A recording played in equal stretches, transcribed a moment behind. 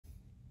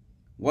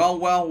Well,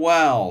 well,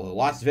 well, the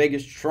Las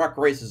Vegas truck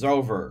race is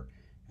over.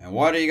 And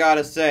what do you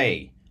gotta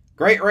say?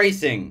 Great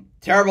racing,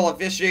 terrible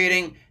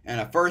officiating, and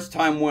a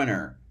first-time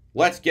winner.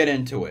 Let's get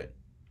into it.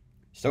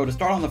 So to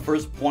start on the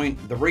first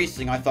point, the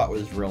racing I thought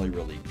was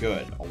really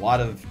good. A lot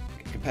of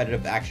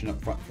competitive action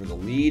up front for the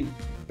lead,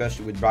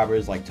 especially with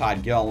drivers like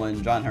Todd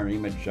Gilliland, John Hunter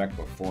Nemechek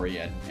before he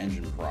had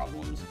engine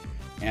problems,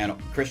 and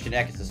Christian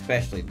Eckes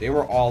especially. They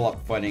were all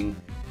up fighting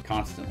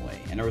constantly.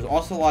 And there was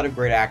also a lot of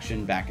great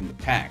action back in the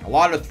pack. A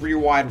lot of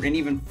 3-wide and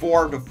even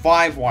 4 to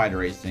 5-wide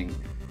racing,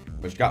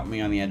 which got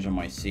me on the edge of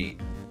my seat.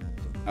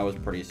 That was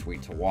pretty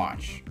sweet to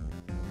watch.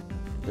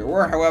 There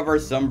were, however,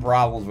 some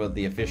problems with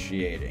the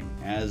officiating.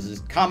 As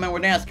is common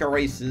with NASCAR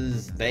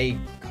races, they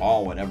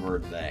call whatever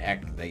the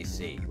heck they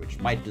see, which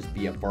might just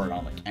be a bird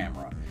on the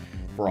camera,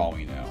 for all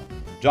we know.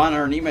 John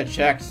Hunter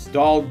Nemechek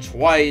stalled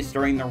twice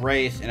during the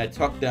race, and it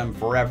took them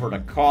forever to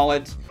call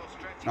it.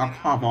 Oh,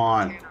 come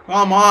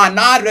on,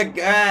 not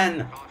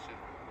again!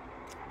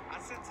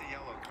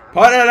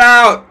 Put it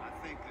out!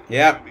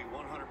 Yep.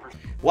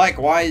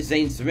 Likewise,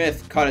 Zane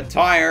Smith cut a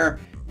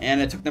tire,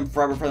 and it took them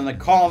forever for them to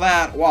call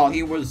that while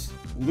he was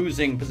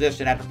losing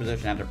position after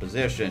position after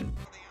position.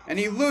 And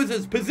he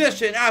loses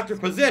position after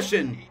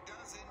position.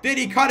 Did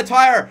he cut a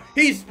tire?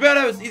 He spit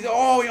it. He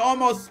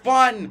almost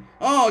spun.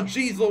 Oh,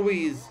 jeez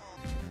Louise.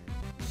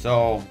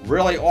 So,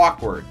 really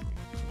awkward.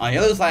 On the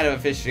other side of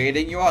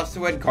officiating, you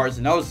also had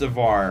Carson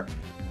Osavar,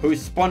 who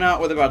spun out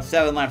with about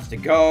 7 laps to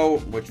go,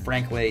 which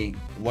frankly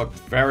looked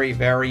very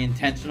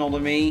intentional to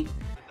me,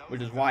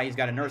 which is why he's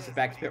got to nurse it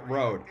back to pit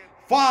road.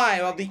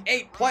 5 of the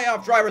 8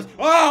 playoff drivers.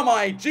 Oh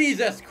my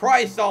Jesus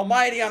Christ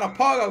almighty on a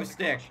pogo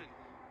stick.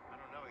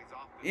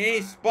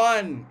 He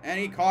spun and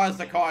he caused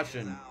a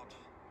caution.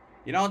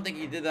 You don't think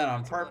he did that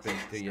on purpose,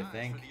 do you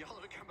think?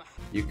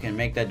 You can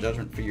make that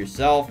judgment for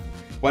yourself,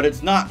 but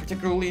it's not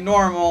particularly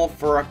normal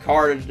for a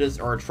car to just,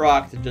 or a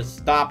truck to just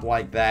stop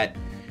like that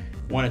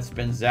when it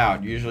spins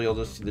out. Usually you'll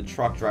just see the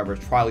truck drivers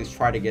at least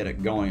try to get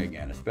it going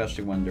again,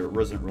 especially when there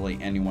isn't really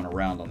anyone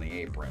around on the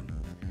apron.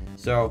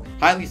 So,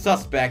 highly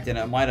suspect, and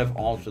it might have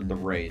altered the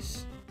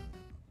race.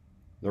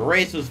 The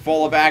race was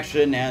full of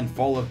action and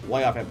full of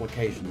playoff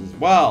implications as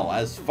well,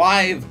 as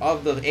 5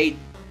 of the 8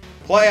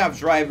 playoff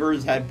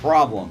drivers had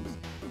problems.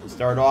 To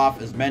start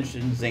off, as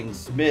mentioned, Zane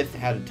Smith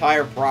had a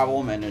tire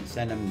problem, and it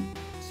sent him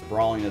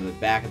sprawling to the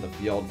back of the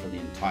field for the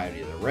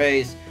entirety of the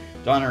race.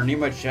 John Hunter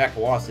Nemechek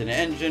lost an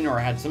engine or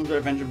had some sort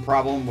of engine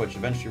problem, which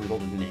eventually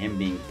resulted in him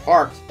being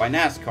parked by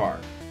NASCAR.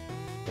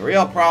 The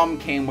real problem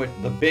came with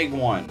the big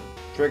one,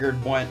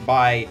 triggered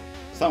by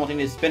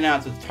simultaneous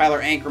spinouts with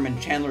Tyler Ankrum and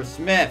Chandler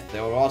Smith.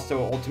 They would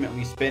also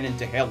ultimately spin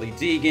into Hailie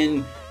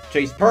Deegan,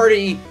 Chase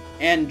Purdy,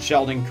 and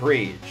Sheldon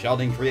Creed.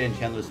 Sheldon Creed and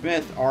Chandler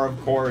Smith are, of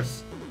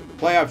course,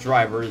 playoff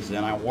drivers,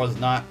 and I was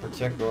not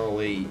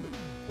particularly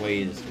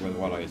pleased with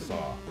what I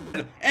saw.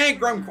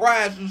 Ankrum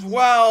crashed as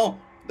well.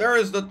 There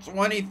is the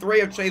 23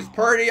 of Chase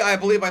Purdy. I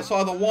believe I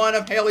saw the 1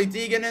 of Hailie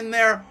Deegan in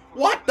there.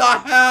 What the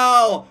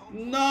hell?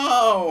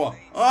 No!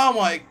 Oh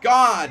my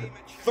God!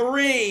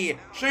 3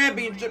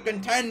 championship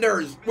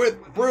contenders with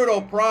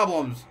brutal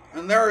problems.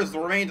 And there is the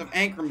remains of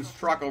Ankrum's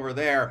truck over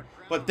there.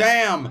 But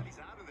damn!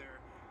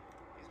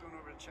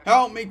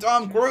 Help me,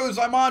 Tom Cruise,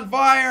 I'm on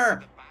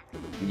fire!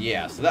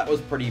 Yeah, so that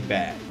was pretty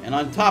bad. And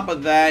on top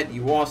of that,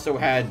 you also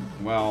had,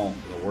 well,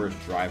 the worst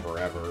driver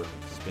ever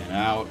spin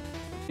out.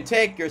 You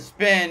take your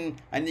spin,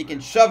 and you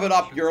can shove it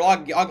up your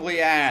ugly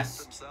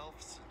ass.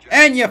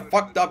 And you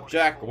fucked up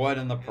Jack Wood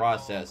in the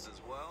process.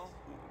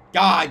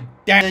 God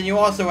damn. And you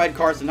also had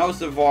Carson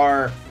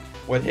Osavar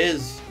with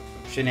his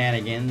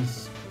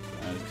shenanigans.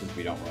 Because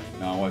we don't really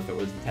know if it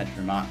was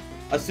intentional or not.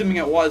 Assuming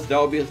it was,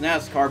 though, because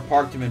NASCAR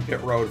parked him in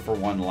pit road for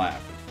 1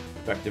 lap,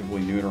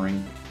 effectively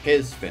neutering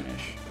his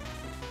finish.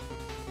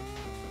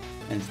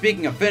 And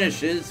speaking of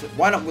finishes,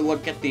 why don't we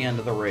look at the end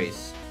of the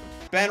race?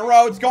 Ben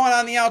Rhodes going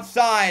on the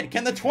outside.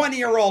 Can the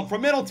 20-year-old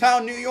from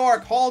Middletown, New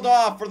York hold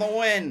off for the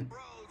win?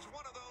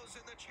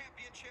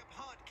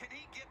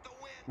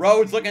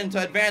 Rhodes looking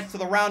to advance to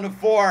the round of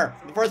 4.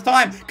 The first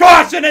time.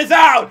 Caution is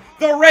out!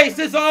 The race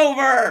is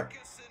over!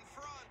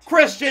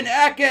 Christian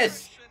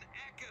Eckes,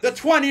 the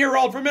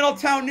 20-year-old from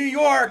Middletown, New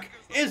York,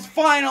 is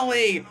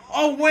finally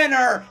a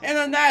winner in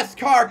the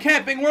NASCAR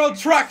Camping World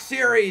Truck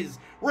Series.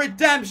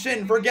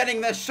 Redemption for getting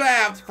the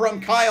shaft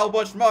from Kyle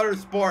Busch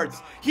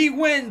Motorsports. He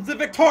wins the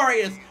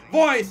victorious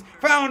Voice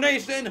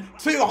Foundation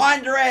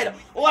 200.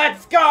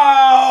 Let's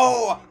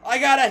go! I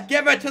gotta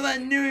give it to the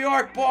New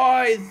York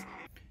boys.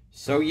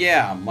 So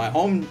yeah, my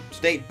home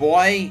state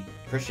boy,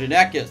 Christian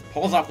Eckes,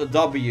 pulls off the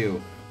W.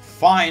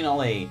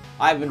 Finally!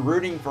 I've been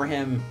rooting for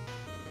him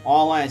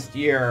all last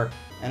year,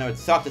 and it would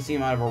suck to see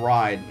him out of a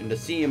ride, and to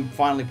see him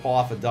finally pull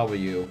off a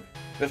W.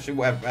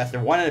 Especially after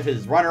one of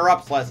his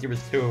runner-ups last year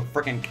was to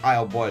frickin'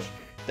 Kyle Busch.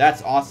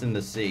 That's awesome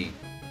to see.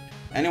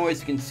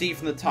 Anyways, you can see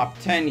from the top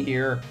 10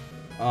 here,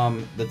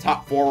 the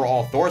top 4 were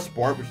all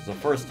ThorSport, which is the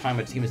first time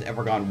a team has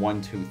ever gone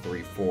 1, 2,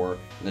 3, 4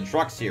 in the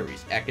Truck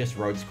Series. Eckes,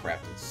 Rhodes,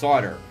 Kraft, and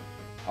Sauter.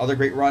 Other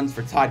great runs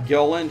for Todd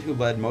Gilliland, who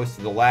led most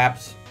of the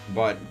laps,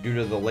 but due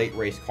to the late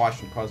race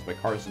caution caused by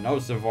Carson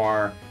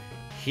Osavar,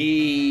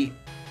 he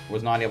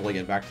was not able to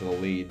get back to the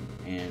lead,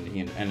 and he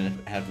ended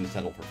up having to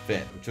settle for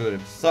 5th, which would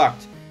have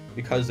sucked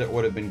because it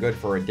would have been good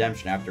for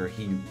redemption after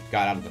he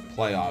got out of the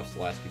playoffs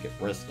last week at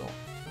Bristol.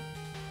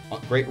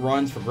 Great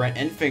runs for Grant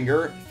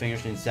Enfinger,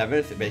 finishing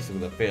 7th,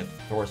 basically the 5th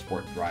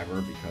ThorSport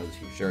driver because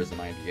he shares the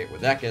 98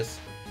 with Eckes.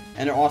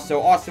 And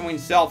also Austin Wayne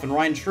Self and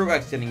Ryan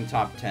Truex hitting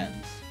top 10s.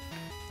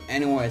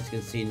 Anyway, as you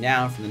can see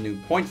now from the new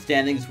point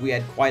standings, we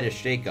had quite a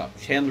shakeup.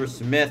 Chandler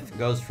Smith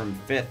goes from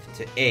 5th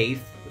to 8th,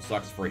 which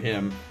sucks for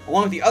him,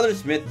 along with the other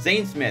Smith,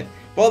 Zane Smith.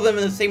 Both of them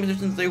in the same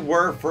positions they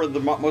were for the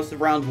most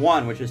of round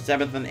 1, which is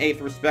 7th and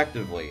 8th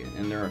respectively,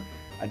 and they're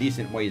a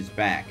decent ways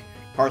back.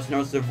 Carson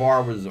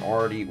Osavar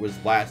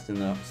was last in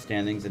the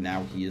standings, and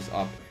now he is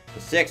up to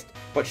 6th.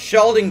 But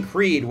Sheldon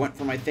Creed went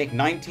from, I think,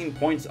 19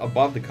 points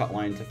above the cut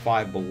line to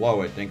 5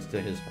 below it, thanks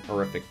to his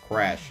horrific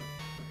crash.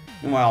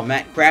 Meanwhile,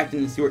 Matt Crafton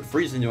and Stuart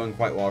Friesen doing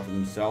quite well for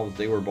themselves.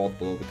 They were both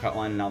below the cut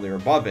line, and now they're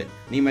above it.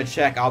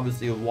 Nemechek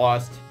obviously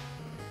lost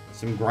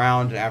some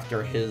ground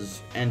after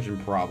his engine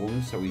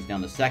problems, so he's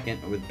down to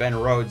 2nd, with Ben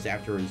Rhodes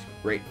after his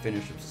great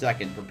finish of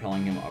 2nd,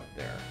 propelling him up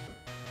there.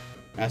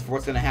 As for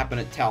what's going to happen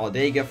at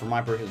Talladega, for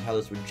my purposes, how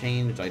this would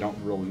change, I don't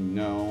really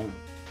know.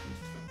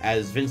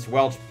 As Vince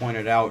Welch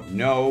pointed out,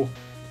 no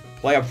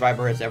playoff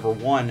driver has ever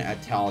won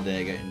at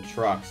Talladega in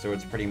trucks, so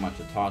it's pretty much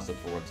a toss-up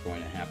for what's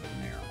going to happen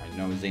there. I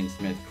know Zane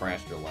Smith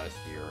crashed there last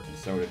year, and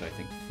so did, I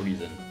think,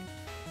 Friesen.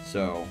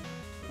 So,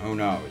 who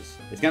knows?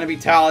 It's going to be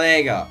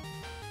Talladega.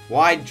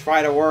 Why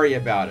try to worry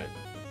about it?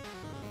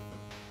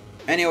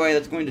 Anyway,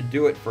 that's going to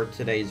do it for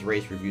today's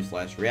race review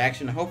 /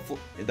 reaction. Hopefully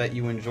that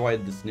you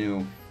enjoyed this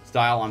new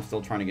style. I'm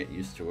still trying to get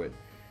used to it,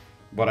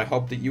 but I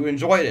hope that you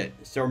enjoyed it.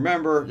 So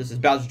remember, this is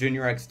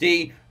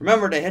BowserJrXD.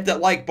 Remember to hit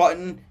that like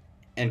button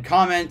and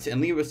comment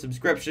and leave a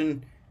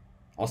subscription.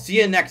 I'll see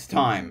you next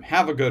time.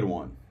 Have a good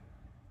one.